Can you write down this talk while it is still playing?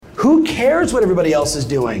Who cares what everybody else is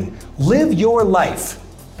doing? Live your life.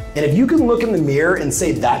 And if you can look in the mirror and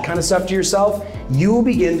say that kind of stuff to yourself, you will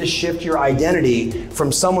begin to shift your identity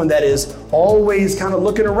from someone that is always kind of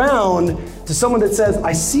looking around to someone that says,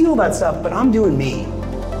 I see all that stuff, but I'm doing me.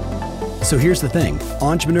 So here's the thing,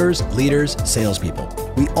 entrepreneurs, leaders, salespeople,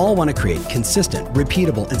 we all want to create consistent,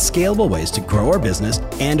 repeatable, and scalable ways to grow our business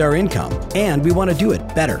and our income. And we want to do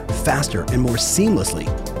it better, faster, and more seamlessly.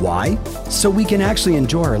 Why? So we can actually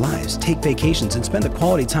enjoy our lives, take vacations, and spend the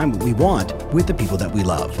quality time we want with the people that we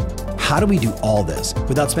love. How do we do all this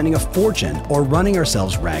without spending a fortune or running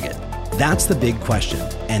ourselves ragged? That's the big question,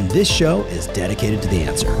 and this show is dedicated to the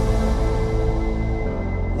answer.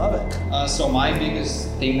 Love it. So my biggest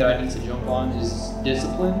thing that I need to jump on is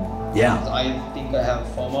discipline. Yeah. I think I have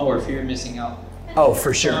FOMO, or fear of missing out. Oh,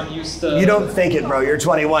 for sure. So I'm used to, you don't think it, bro. You're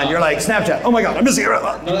 21. You're like, Snapchat. Oh my God, I'm missing it. No,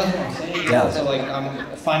 that's what I'm saying. Yeah. So like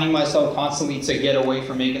I'm finding myself constantly to get away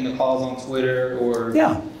from making the calls on Twitter, or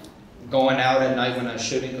going out at night when I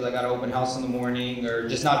shouldn't because I got an open house in the morning, or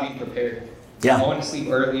just not being prepared. Yeah. I want to sleep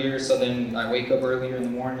earlier, so then I wake up earlier in the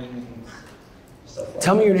morning and stuff like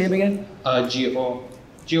Tell me your name again.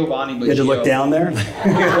 Giovanni, but You had to look down there?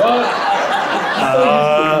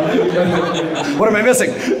 What am I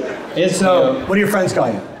missing? So, what do your friends call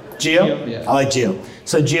you? Gio? Yeah. I like Gio.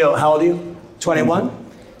 So Gio, how old are you? 21?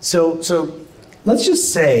 So let's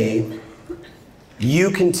just say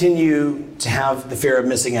you continue to have the fear of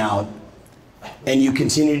missing out, and you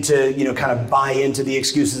continue to, kind of buy into the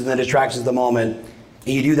excuses and the distractions of the moment,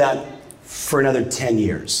 and you do that for another 10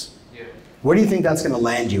 years. Yeah. Where do you think that's going to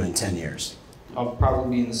land you in 10 years? I'll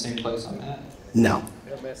probably be in the same place I'm at. No.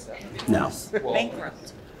 No. Well,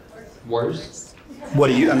 Bankrupt. worse. What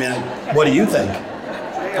do you think?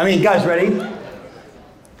 I mean, guys, ready?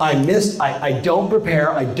 I don't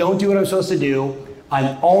prepare. I don't do what I'm supposed to do.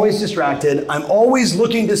 I'm always distracted. I'm always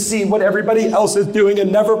looking to see what everybody else is doing and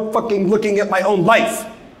never fucking looking at my own life.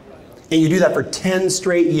 And you do that for 10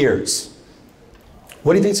 straight years.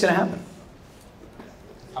 What do you think is going to happen?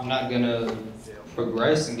 I'm not gonna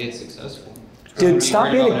progress and get successful. Dude,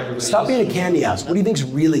 stop being a candy ass. What do you think is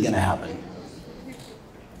really going to happen?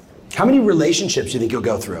 How many relationships do you think you'll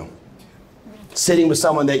go through? Sitting with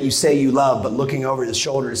someone that you say you love, but looking over his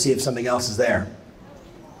shoulder to see if something else is there.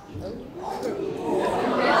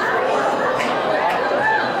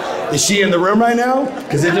 Is she in the room right now?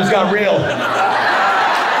 Because it just got real.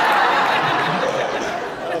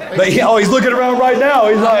 But he's looking around right now.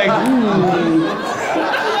 He's like,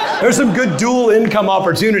 There's some good dual income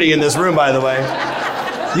opportunity in this room, by the way.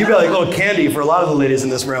 You'd be like little candy for a lot of the ladies in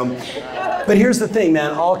this room. But here's the thing,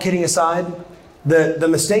 man, all kidding aside, the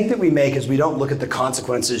mistake that we make is we don't look at the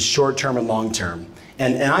consequences short-term and long-term.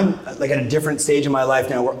 And I'm like at a different stage in my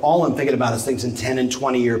life now where all I'm thinking about is things in 10 and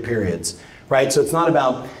 20-year periods, right? So it's not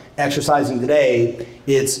about exercising today,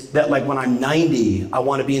 it's that like when I'm 90, I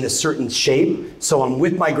want to be in a certain shape. So I'm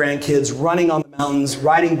with my grandkids, running on the mountains,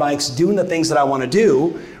 riding bikes, doing the things that I want to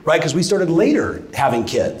do, right? Because we started later having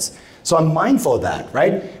kids. So I'm mindful of that,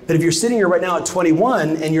 right? But if you're sitting here right now at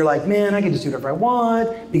 21 and you're like, man, I can just do whatever I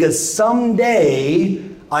want because someday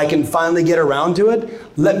I can finally get around to it,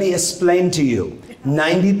 let me explain to you.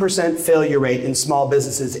 90% failure rate in small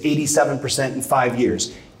businesses, 87% in 5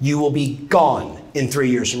 years. You will be gone in 3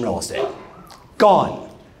 years from real estate. Gone.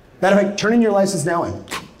 Matter of fact, turn in your license now and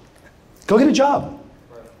go get a job.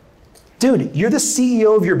 Dude, you're the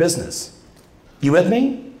CEO of your business. You with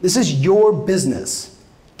me? This is your business.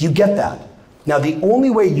 Do you get that? Now, the only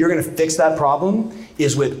way you're going to fix that problem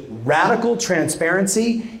is with radical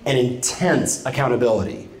transparency and intense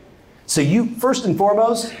accountability. So you, first and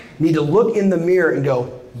foremost, need to look in the mirror and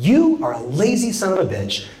go, you are a lazy son of a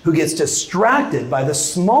bitch who gets distracted by the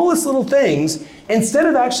smallest little things instead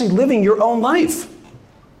of actually living your own life.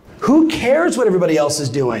 Who cares what everybody else is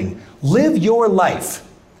doing? Live your life.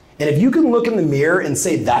 And if you can look in the mirror and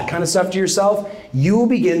say that kind of stuff to yourself, you will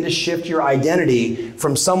begin to shift your identity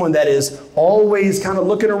from someone that is always kind of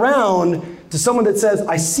looking around to someone that says,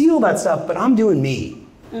 I see all that stuff, but I'm doing me.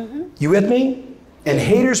 Mm-hmm. You with me? And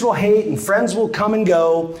haters will hate and friends will come and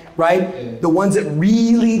go, right? The ones that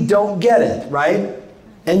really don't get it, right?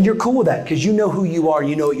 And you're cool with that because you know who you are,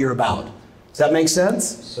 you know what you're about. Does that make sense?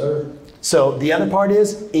 Sir. So the other part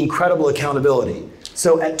is incredible accountability.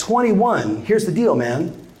 So at 21, here's the deal,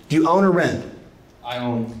 man. Do you own or rent? I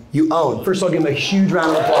own. You own. First of all, give him a huge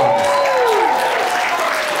round of applause.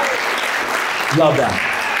 Love that.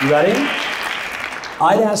 You ready?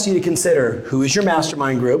 I'd ask you to consider who is your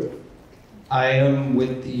mastermind group. I am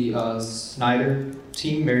with the Snyder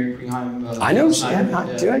team, Mary Preheim. I know.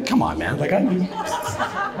 Snyder. Dude, come on, man. Like I know.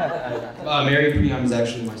 Mary Preheim is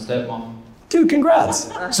actually my stepmom. Dude,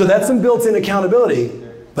 congrats. So that's some built-in accountability,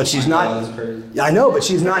 but she's not, I know, but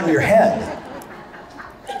she's not in your head.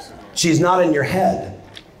 She's not in your head.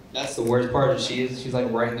 That's the worst part. She's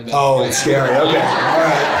like right in the back. Oh, it's scary. Okay. All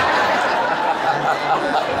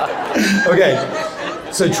right.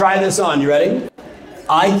 Okay. So try this on. You ready?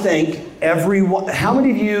 I think everyone, how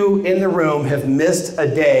many of you in the room have missed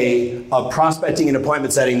a day of prospecting and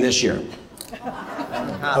appointment setting this year?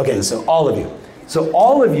 Okay, so all of you. So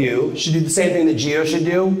all of you should do the same thing that Gio should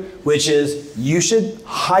do, which is you should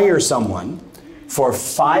hire someone for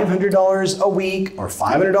 $500 a week or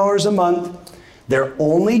 $500 a month. Their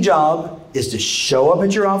only job is to show up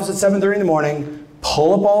at your office at 7:30 in the morning,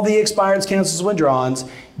 pull up all the expireds, cancels, withdrawals,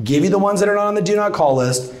 give you the ones that are not on the do not call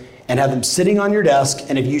list, and have them sitting on your desk.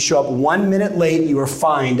 And if you show up 1 minute late, you are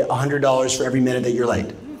fined $100 for every minute that you're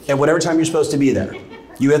late, at whatever time you're supposed to be there.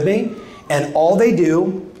 You with me? And all they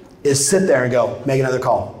do is sit there and go, make another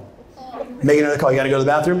call. Make another call. You got to go to the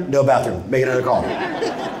bathroom? No bathroom. Make another call.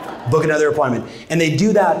 Book another appointment. And they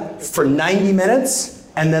do that for 90 minutes,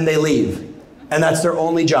 and then they leave. And that's their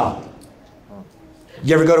only job.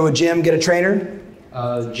 You ever go to a gym, get a trainer?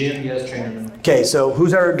 Gym, yes, trainer. Okay, so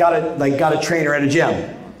who's ever got a trainer at a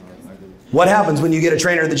gym? What happens when you get a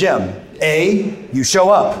trainer at the gym? A, you show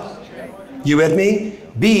up. You with me?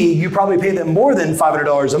 B, you probably pay them more than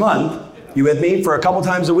 $500 a month. You with me? For a couple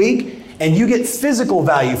times a week. And you get physical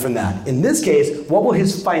value from that. In this case, what will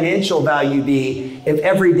his financial value be if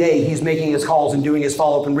every day he's making his calls and doing his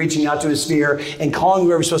follow-up and reaching out to his sphere and calling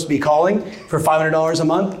whoever he's supposed to be calling for $500 a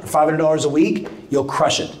month or $500 a week? You'll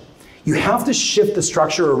crush it. You have to shift the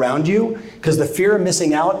structure around you because the fear of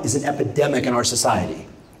missing out is an epidemic in our society.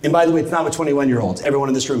 And by the way, it's not with 21-year-olds. Everyone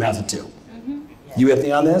in this room has it too. You with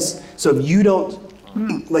me on this? So if you don't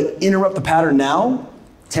interrupt the pattern now,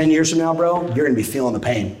 10 years from now, bro, you're gonna be feeling the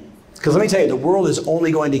pain. Because let me tell you, the world is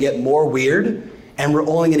only going to get more weird, and we're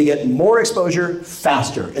only going to get more exposure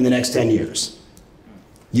faster in the next 10 years.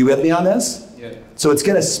 You with me on this? Yeah. So it's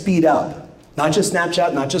going to speed up. Not just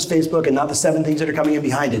Snapchat, not just Facebook, and not the 7 things that are coming in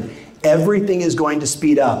behind it. Everything is going to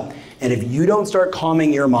speed up. And if you don't start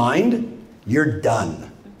calming your mind, you're done.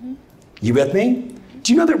 You with me?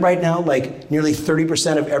 Do you know that right now, nearly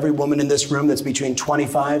 30% of every woman in this room that's between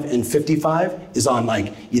 25 and 55 is on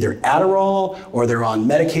either Adderall or they're on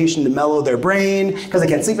medication to mellow their brain because they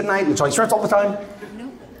can't sleep at night and it's always stressed all the time?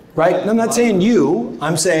 Right? And I'm not saying you,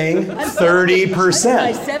 I'm saying 30%. I'm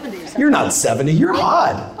in my 70s. You're not 70, you're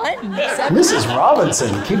hot. I'm 70. Mrs.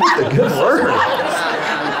 Robinson, keep up the good work.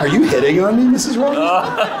 Are you hitting on me, Mrs.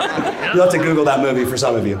 Robinson? You'll have to Google that movie for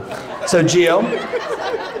some of you. So Gio,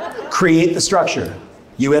 create the structure.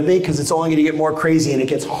 You with me? Because it's only going to get more crazy and it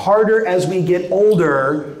gets harder as we get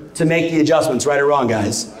older to make the adjustments, right or wrong,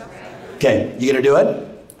 guys? Okay, you gonna do it?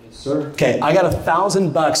 Yes, sir. Okay, I got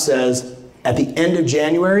 $1,000 says at the end of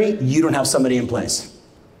January, you don't have somebody in place.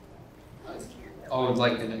 Oh,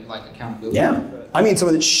 like accountability? Yeah. I mean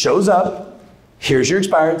someone that shows up, here's your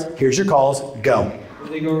expireds, here's your calls, go.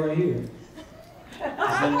 They go right here.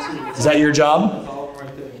 Is that your job? That's all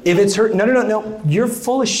right there. If it's her, no, you're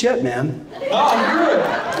full of shit, man. No, I'm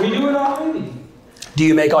good. We do it already. Do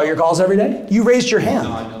you make all your calls every day? You raised your hand.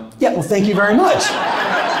 No, I don't. Yeah, well, thank you very much.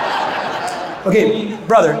 Okay,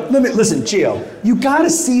 brother, listen, Gio, you gotta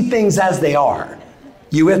see things as they are.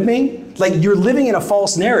 You with me? You're living in a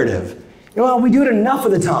false narrative. Well, we do it enough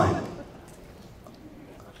of the time.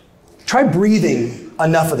 Try breathing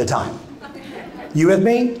enough of the time. You with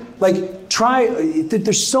me?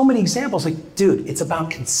 There's so many examples. Dude, it's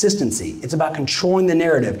about consistency. It's about controlling the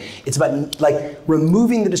narrative. It's about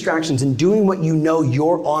removing the distractions and doing what you know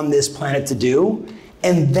you're on this planet to do,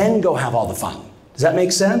 and then go have all the fun. Does that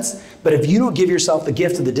make sense? But if you don't give yourself the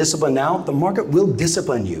gift of the discipline now, the market will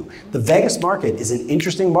discipline you. The Vegas market is an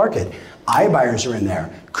interesting market. iBuyers are in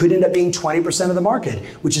there. Could end up being 20% of the market,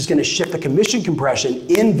 which is going to shift the commission compression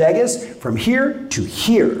in Vegas from here to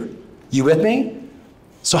here. You with me?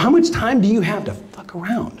 So how much time do you have to fuck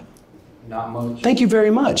around? Not much. Thank you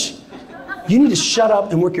very much. You need to shut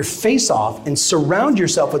up and work your face off and surround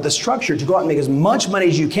yourself with the structure to go out and make as much money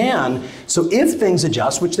as you can. So if things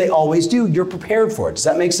adjust, which they always do, you're prepared for it. Does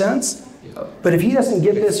that make sense? Yep. But if he doesn't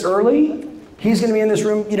get this early, he's going to be in this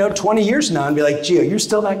room, 20 years from now and be like, Gio, you're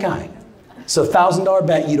still that guy. So $1,000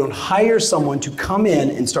 bet, you don't hire someone to come in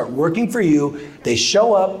and start working for you. They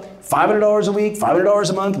show up, $500 a week, $500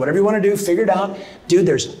 a month, whatever you want to do, figure it out. Dude,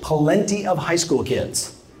 there's plenty of high school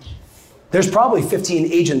kids. There's probably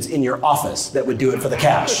 15 agents in your office that would do it for the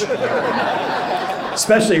cash.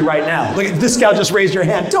 Especially right now. Look, this gal just raised your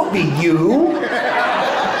hand. Don't be you.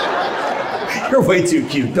 You're way too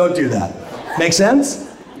cute. Don't do that. Make sense?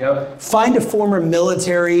 Yep. Find a former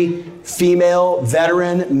military female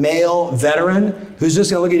veteran, male veteran, who's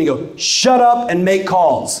just gonna look at you and go, shut up and make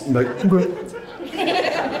calls. I'm like,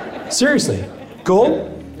 okay. Seriously, cool?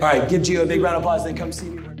 All right, give Gio a big round of applause, then come see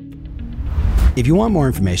me. If you want more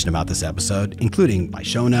information about this episode, including my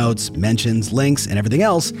show notes, mentions, links, and everything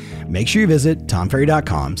else, make sure you visit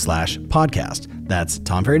tomferry.com/podcast. That's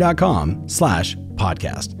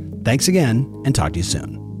tomferry.com/podcast. Thanks again, and talk to you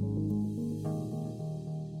soon.